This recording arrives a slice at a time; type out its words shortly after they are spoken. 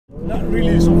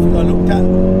really something I looked at.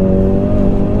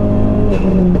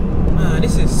 Man,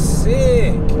 this is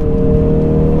sick.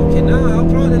 Okay, now how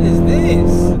proud is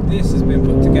this? This has been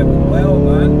put together well,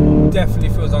 man. Definitely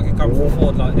feels like it comes from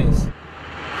Ford like this.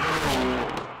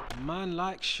 Man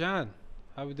like Shan.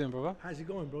 How we doing, brother? How's it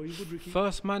going, bro? You good, Ricky?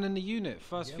 First man in the unit,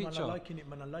 first feature. Man, I'm liking it,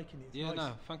 man. I'm liking it. It's yeah, nice.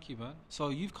 No, thank you, man. So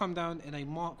you've come down in a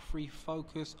Mark III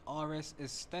Focus RS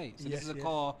Estate. So this is a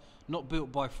car not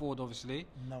built by Ford, obviously.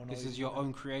 No, this is your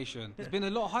own creation. There's been a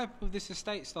lot of hype with this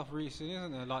estate stuff recently,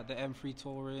 isn't there? Like the M3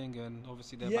 Touring, and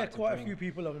obviously they're back to quite a few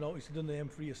people have noticed done the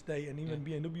M3 estate, and even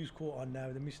BMW's caught on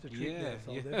now. They missed the trick there,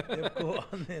 so they've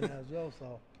caught on there now as well.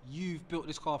 So you've built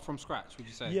this car from scratch, would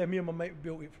you say? Yeah, me and my mate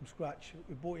built it from scratch.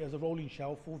 We bought it as a rolling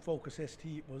shell, Ford Focus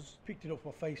ST it was. Picked it up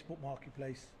off Facebook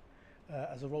Marketplace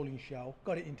as a rolling shell.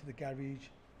 Got it into the garage,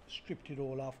 stripped it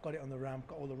all off, got it on the ramp,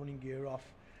 got all the running gear off,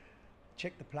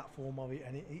 checked the platform of it,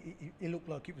 and it looked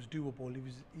like it was doable. It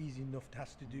was easy enough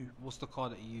task to do. What's the car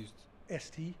that you used?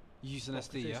 ST. You used an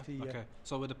ST, yeah? Okay.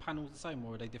 So were the panels the same,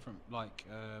 or are they different, like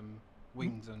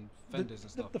wings and fenders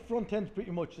and stuff? The front end's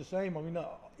pretty much the same. I mean,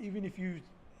 even if you...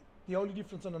 The only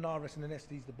difference on an RS and an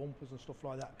ST is the bumpers and stuff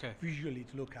like that. Okay. Visually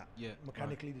to look at. Yeah.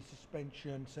 Mechanically, the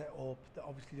suspension setup,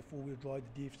 obviously the four-wheel drive,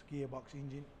 the diffs, gearbox,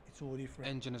 engine, it's all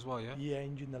different. Engine as well, yeah? Yeah,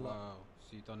 engine a lot. Wow. So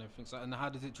you've done everything. So, and how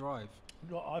does it drive?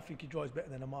 No, I think it drives better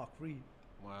than a Mark III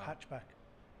hatchback.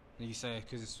 And you say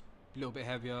because it's a little bit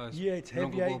heavier. It's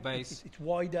heavier. Wheelbase. It's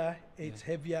wider. It's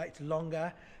heavier. It's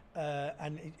longer.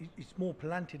 And it's more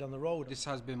planted on the road. This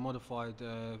has been modified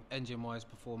engine-wise,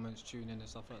 performance, tuning and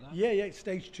stuff like that? Yeah, it's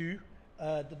stage 2.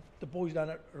 The boys down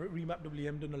at Remap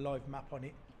WM done a live map on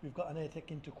it. We've got an AirTech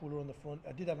intercooler on the front.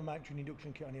 I did have a Mountaineer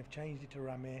induction kit on it. I've changed it to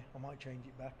Ram Air. I might change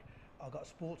it back. I've got a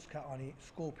sports cat on it,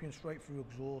 Scorpion straight through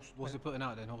exhaust. What's it putting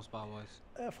out then,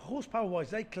 horsepower-wise? Horsepower-wise,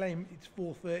 they claim it's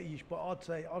 430-ish, but I'd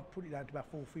say I'd put it down to about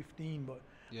 415. But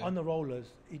on the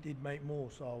rollers, it did make more.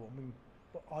 So I mean,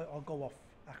 but I'll go off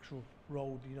actual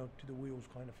road, to the wheels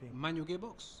kind of thing. Manual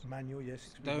gearbox? Manual,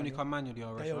 yes. They only come manual, the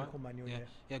RS, They only come manual, yeah.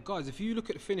 Yeah, guys, if you look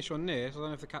at the finish on this, I don't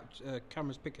know if the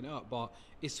camera's picking it up, but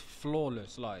it's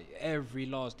flawless. Like, every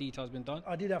last detail's been done.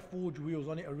 I did have forged wheels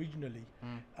on it originally,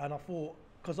 and I thought,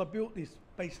 because I built this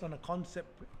based on a concept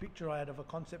picture I had of a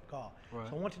concept car,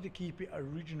 so I wanted to keep it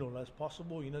original as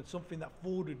possible, something that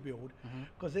Ford would build,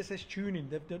 because SS Tuning,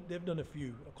 they've done a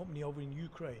few, a company over in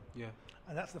Ukraine,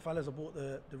 and that's the fellas I bought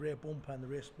the rear bumper and the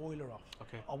rear spoiler off.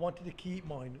 I wanted to keep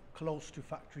mine close to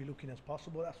factory looking as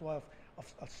possible. That's why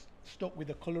I've stuck with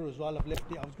the colour as well. I've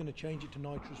left it. I was going to change it to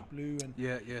nitrous blue. And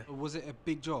Was it a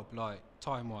big job, like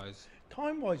time-wise?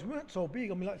 Time-wise, we weren't so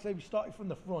big. I mean, like I say, we started from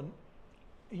the front,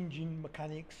 engine,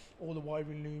 mechanics, all the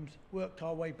wiring looms, worked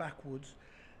our way backwards.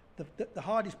 The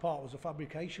hardest part was the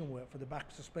fabrication work for the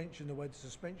back suspension, the way the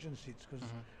suspension sits, because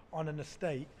on an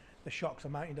estate, the shocks are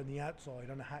mounted on the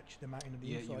outside, on a hatch they're mounted on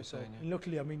the inside. You were saying, and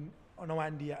luckily, I mean, I know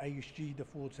Andy at ASG, the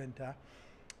Ford Centre,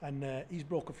 and he's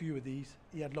broke a few of these.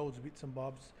 He had loads of bits and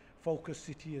bobs. Focus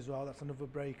City as well, that's another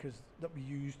breakers that we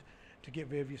used to get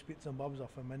various bits and bobs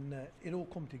off them, and it all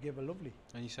come together lovely.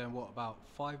 And you're saying, what, about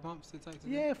 5 months did it take to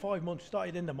do? Yeah, 5 months.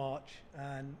 Started end of March,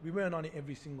 and we weren't on it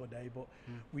every single day, but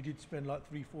we did spend like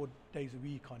 3-4 days a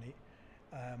week on it.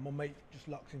 My mate just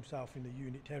locks himself in the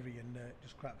unit, Terry, and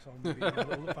just cracks on with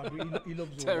it. He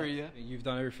loves all Terry, that. Yeah. You've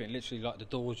done everything, literally, like the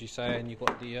doors you say, and you've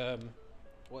got the,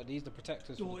 what are these, the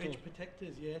protectors? Door edge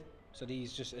protectors, yeah. So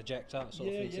these just eject out sort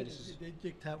of thing? Yeah, they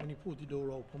eject out when you pull the door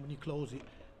open. When you close it,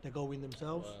 they go in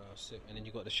themselves. Sick. And then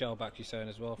you've got the shell back you're saying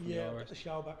as well from the RS? The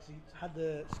shell back seats. Had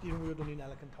the steering wheel done in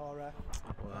Alcantara.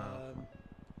 Wow.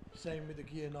 Same with the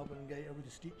gear knob and gator with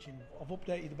the stitching. I've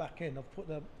updated the back end. I've put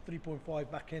the 3.5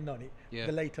 back end on it. Yeah.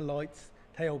 The later lights,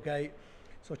 tailgate.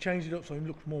 So I changed it up so it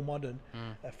looks more modern.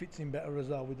 Fits in better as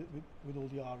well with all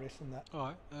the RS and that.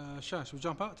 All right, Shan, should we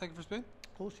jump out, take it for a spin?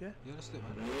 Of course, yeah. Yeah, let's do it,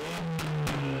 man.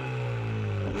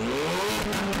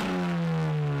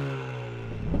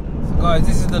 So guys,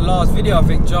 this is the last video, I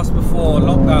think, just before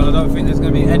lockdown. I don't think there's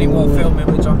going to be any more filming,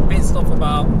 which I'm pissed off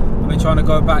about. I've been trying to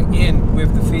go back in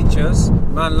with the features.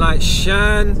 Man like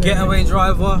Shan, getaway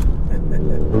driver.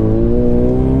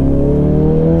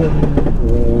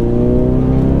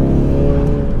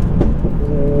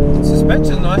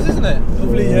 Suspension's nice, isn't it?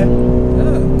 Lovely, yeah.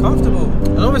 Yeah, comfortable.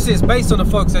 And obviously it's based on a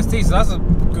Focus ST, so that's a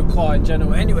good car in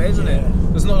general anyway, isn't it?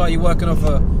 It's not like you're working off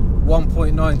a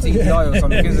 1.9 TDI or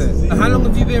something, is it? How long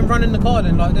have you been running the car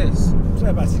then like this? So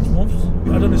about 6 months.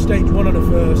 I done a stage 1 on the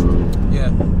first.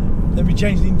 Yeah. Then we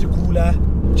changed the intercooler,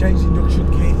 changed the induction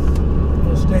kit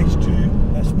for stage 2.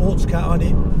 sports cat on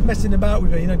it, messing about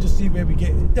with it, you know, just see where we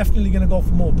get. Definitely going to go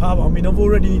for more power. I mean, I've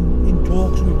already in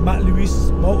talks with Matt Lewis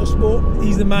Motorsport.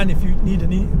 He's the man if you need a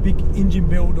big engine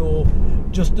build or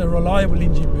just a reliable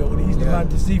engine build. He's the man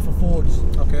to see for Fords.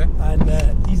 Okay. And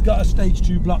he's got a stage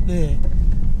 2 block there,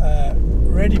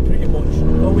 ready pretty much.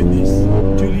 Go with this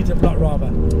 2-litre block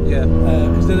rather. Yeah.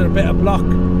 Because they're a better block,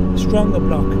 stronger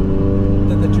block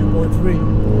than the 2.3.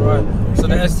 Right. So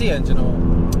the ST engine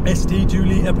or? ST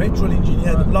 2-litre petrol engine,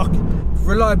 yeah, the block.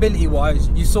 Reliability wise,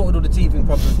 you sorted all the teething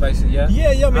problems basically, yeah?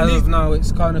 Yeah, I mean, as of now,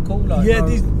 it's kind of cool. Like, yeah,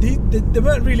 there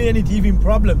weren't really any teething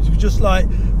problems. It was just like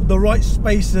the right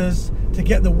spacers to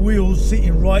get the wheels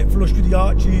sitting right flush with the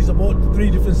arches. I bought 3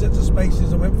 different sets of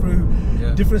spacers. I went through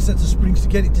different sets of springs to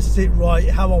get it to sit right,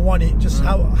 how I want it, just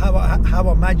how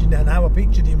I imagined it and how I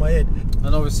pictured it in my head.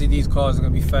 And obviously these cars are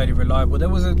going to be fairly reliable. There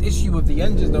was an issue with the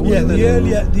engines though, wasn't there?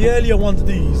 The earlier ones of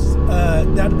these,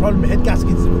 they had a problem with head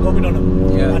gaskets that were going on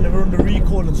them, and they were under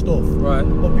recall and stuff. Right.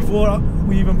 But before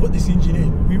we even put this engine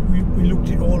in, we looked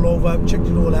it all over, checked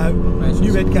it all out,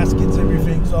 new head gaskets,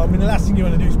 everything. So I mean, the last thing you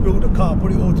want to do is build a car,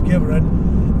 put it all together, and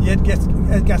the head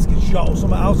gasket shot or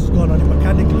something else has gone on it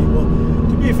mechanically. But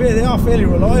to be fair, they are fairly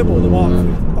reliable. The Mark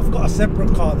III. I've got a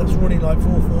separate car that's running like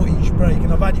 440-inch brake,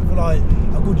 and I've had it for like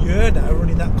a good year now,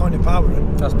 running that kind of power.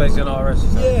 And that's basically an RS.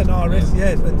 Yeah, an RS. Yeah,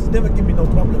 and it's never given me no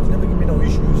problems, never given me no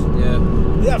issues. Yeah.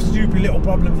 They have stupid little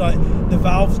problems like the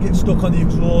valves get stuck on the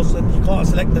exhaust and you can't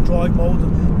select the drive mode,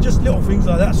 and just little things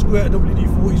like that. Square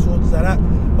WD-40 sorts like that.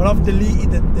 But I've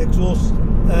deleted the exhaust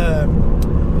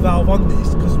valve on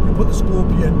this because we put the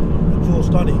Scorpion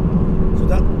exhaust on it. So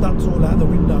that's all out the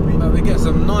window. I mean, we get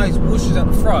some nice whooshes at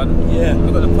the front. Yeah.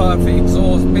 We've got the perfect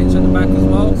exhaust pitch at the back as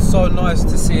well. So nice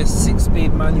to see a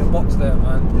 6-speed manual box there,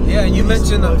 man. Yeah, and you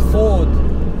mentioned that Ford,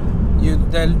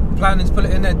 they're planning to put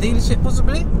it in their dealership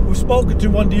possibly? We've spoken to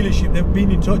one dealership. They've been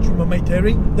in touch with my mate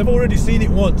Terry. They've already seen it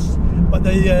once, but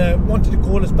they wanted to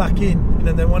call us back in, and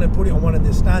then they want to put it on one of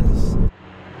their stands.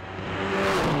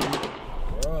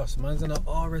 Mine's in an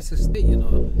RS estate, you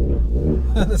know.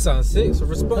 That sounds sick. So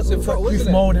responsive throttle, isn't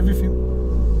it? Mode, everything.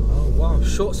 Oh wow,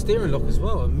 short steering lock as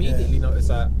well. Immediately noticed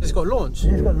that. It's got launch.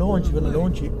 Yeah, it's got launch. You're gonna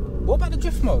launch it. What about the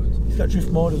drift mode? It's got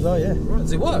drift mode as well, yeah. Right,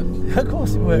 does it work? Of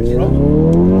course it works, bro.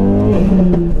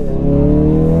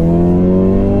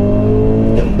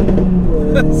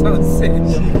 That sounds sick.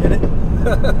 Get it?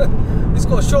 It's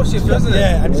got a short shift, doesn't it?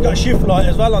 Yeah, and it's got a shift light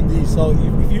as well on these. So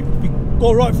if you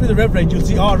go right through the rev range, you'll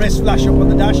see RS flash up on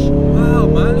the dash. Wow,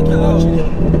 man, look at how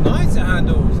nice it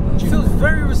handles. It feels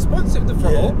very responsive, the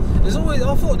throttle. Yeah. There's always,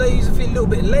 I thought they used to feel a little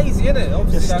bit lazy, innit?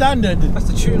 Obviously, it's standard. That's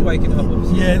the tune waking up,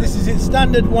 obviously. Yeah, this is it.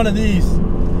 Standard one of these.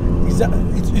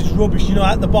 It's rubbish, you know,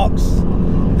 out the box.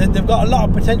 They've got a lot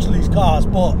of potential, these cars,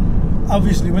 but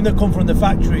obviously when they come from the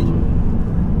factory,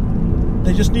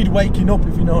 they just need waking up,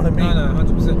 if you know what I mean. No,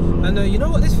 100%. And you know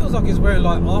what? This feels like it's wearing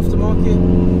like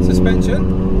aftermarket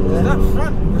suspension. Yeah. That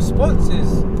front response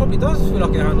probably does feel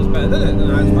like it handles better, doesn't it, than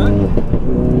the hatchback?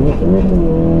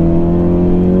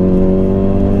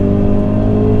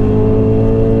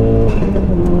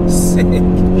 Sick.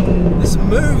 This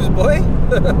moves, boy.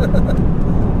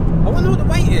 I wonder what the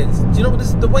weight is. Do you know what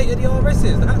the weight of the RS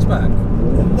is, the hatchback?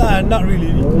 Nah, not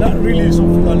really. Not really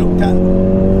something I looked at.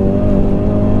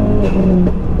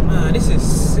 Man, this is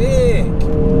sick.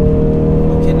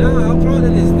 Okay, now how proud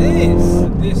is this?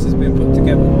 This has been put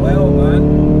together well,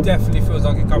 man. Definitely feels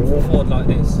like it comes from Ford like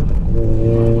this.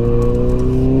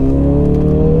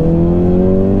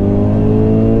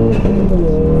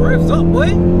 Revs up, boy.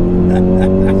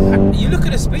 You look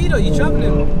at the speed, are you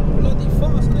travelling bloody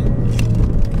fast, isn't it?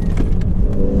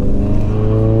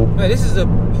 Mate, this is a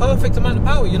perfect amount of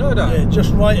power, you know that? Yeah,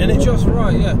 just right, innit? Just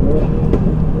right, yeah.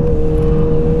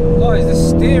 Guys, the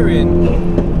steering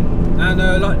and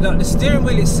like the steering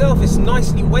wheel itself is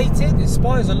nicely weighted. It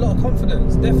inspires a lot of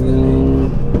confidence, definitely.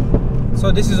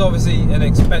 So this is obviously an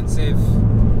expensive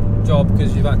job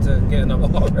because you've had to get another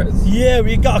RS. Yeah,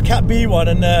 we got a Cat B one,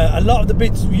 and a lot of the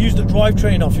bits we used the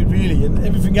drivetrain off it really, and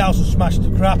everything else was smashed to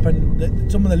crap,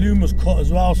 and some of the loom was cut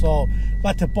as well. So we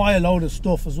had to buy a load of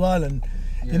stuff as well, and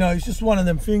you know, it's just one of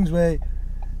them things where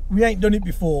we ain't done it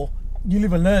before. You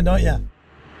live and learn, don't you?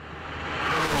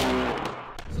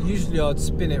 So usually I'd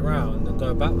spin it round and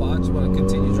go back, but I just want to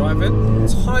continue driving.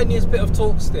 Tiniest bit of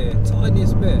torque steer,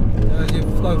 tiniest bit, and you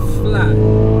go flat.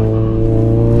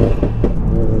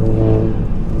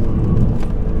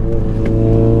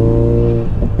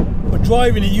 But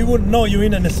driving it, you wouldn't know you're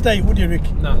in an estate, would you,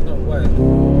 Rick? No, no way.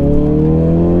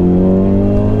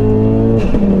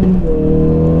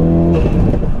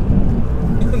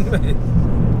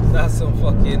 That's some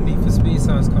fucking Need for Speed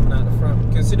sounds coming out the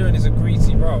front. Considering it's a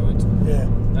greasy road,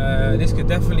 this could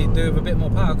definitely do with a bit more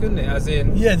power, couldn't it? As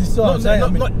in, yeah, this is what I'm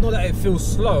saying. Not that it feels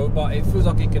slow, but it feels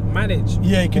like it could manage.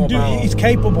 Yeah, it can do. Power. It's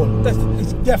capable.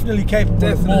 It's definitely capable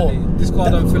of more. This car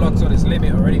don't feel like it's on its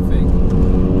limit or anything.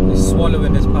 It's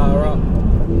swallowing this power up.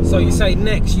 So you say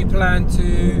next you plan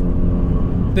to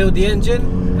build the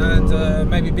engine and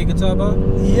maybe bigger turbo?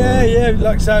 Yeah,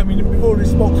 like I say, I mean, we've already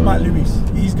spoke to Matt Lewis.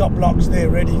 He's got blocks there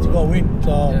ready to go in.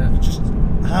 So it's just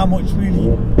how much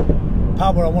really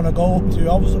power I want to go up to.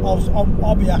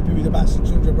 I'll be happy with about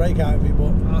 600 brake out of it,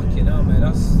 but fucking hell, mate,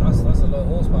 that's a lot of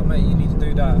horsepower, mate. You need to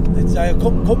do that. It's a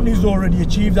company's already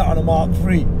achieved that on a Mark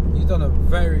III. You've done a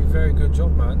very, very good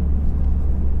job, man.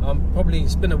 Probably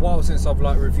it's been a while since I've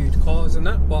like reviewed cars and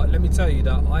that, but let me tell you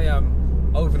that I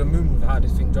am over the moon with how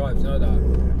this thing drives. You know that,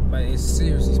 mate. It's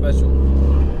seriously special.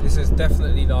 This is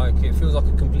definitely like, it feels like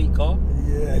a complete car.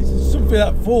 Yeah, it's something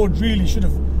that Ford really should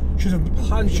have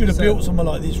built something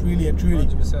like this, really and truly.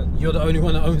 100%. You're the only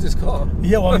one that owns this car.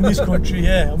 Yeah, well, in this country,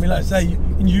 yeah. I mean, like I say,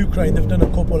 in Ukraine they've done a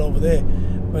couple over there,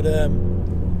 but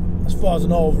as far as I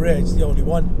know, over here it's the only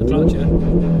one. The clutch, yeah.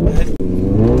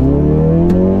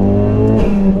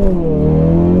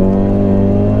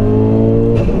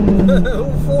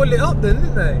 All four lit up then,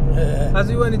 didn't they? Yeah. As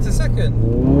we went into second.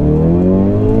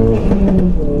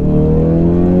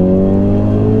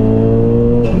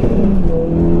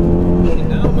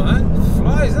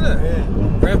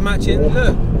 Rev matching,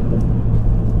 look.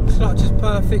 Clutch is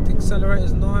perfect,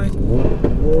 accelerator's nice.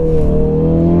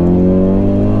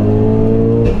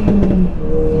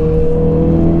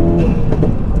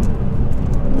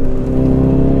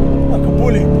 Like a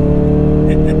bullet.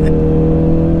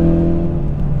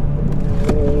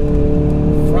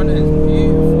 Front end's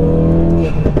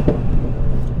beautiful.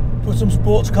 Put some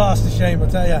sports cars to shame, I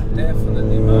tell ya.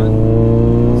 Definitely, man.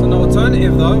 It's an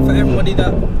alternative though for everybody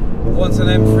that wants an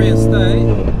M3 and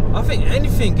stay. I think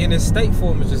anything in estate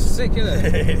form is just sick, isn't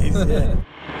it? It is, yeah.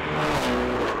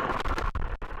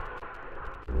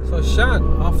 So Shan,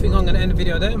 I think I'm going to end the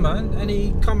video there, man.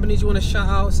 Any companies you want to shout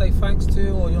out, say thanks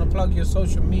to, or you want to plug your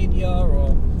social media,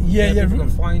 or people can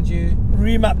find you?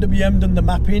 Remap WM done the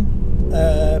mapping,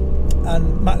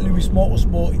 and Matt Lewis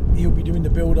Motorsport, he'll be doing the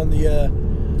build on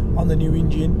the new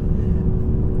engine.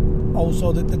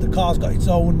 Also, the car's got its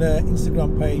own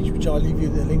Instagram page, which I'll leave you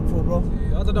the link for, bro.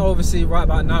 I don't know, obviously right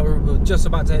about now we're just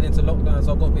about to head into lockdown,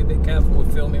 so I've got to be a bit careful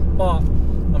with filming, but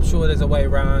I'm sure there's a way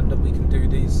around that we can do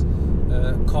these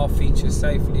car features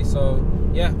safely. So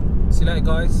yeah, see you later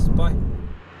guys, bye.